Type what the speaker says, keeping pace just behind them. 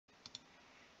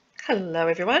Hello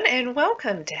everyone and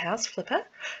welcome to House Flipper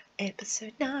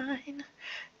episode 9.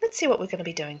 Let's see what we're going to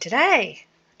be doing today.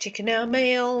 Checking our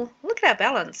mail. Look at our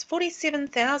balance,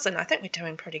 47,000. I think we're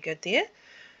doing pretty good there.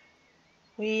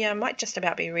 We might just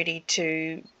about be ready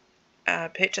to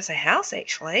purchase a house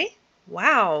actually.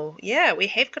 Wow, yeah, we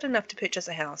have got enough to purchase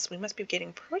a house. We must be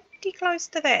getting pretty close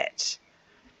to that.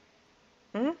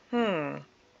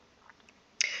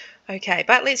 Okay,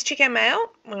 but let's check our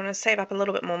mail. We're going to save up a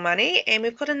little bit more money, and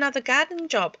we've got another garden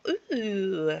job.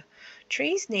 Ooh,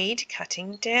 trees need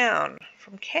cutting down,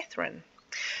 from Catherine.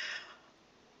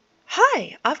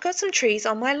 Hi, I've got some trees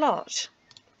on my lot.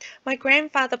 My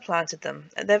grandfather planted them.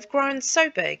 They've grown so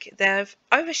big, they've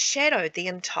overshadowed the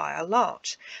entire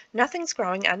lot. Nothing's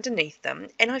growing underneath them,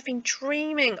 and I've been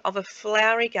dreaming of a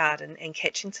flowery garden and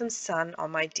catching some sun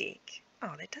on my deck.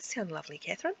 Oh, that does sound lovely,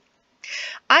 Catherine.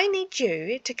 I need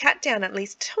you to cut down at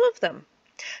least 2 of them.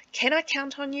 Can I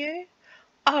count on you?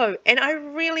 Oh, and I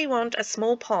really want a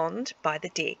small pond by the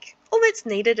deck. All that's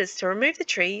needed is to remove the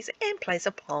trees and place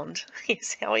a pond.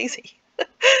 Yes, how easy.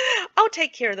 I'll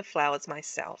take care of the flowers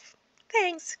myself.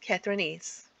 Thanks, Catherine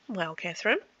S. Well,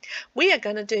 Catherine, we are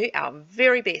going to do our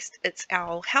very best. It's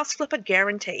our house flipper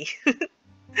guarantee.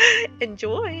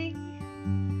 Enjoy!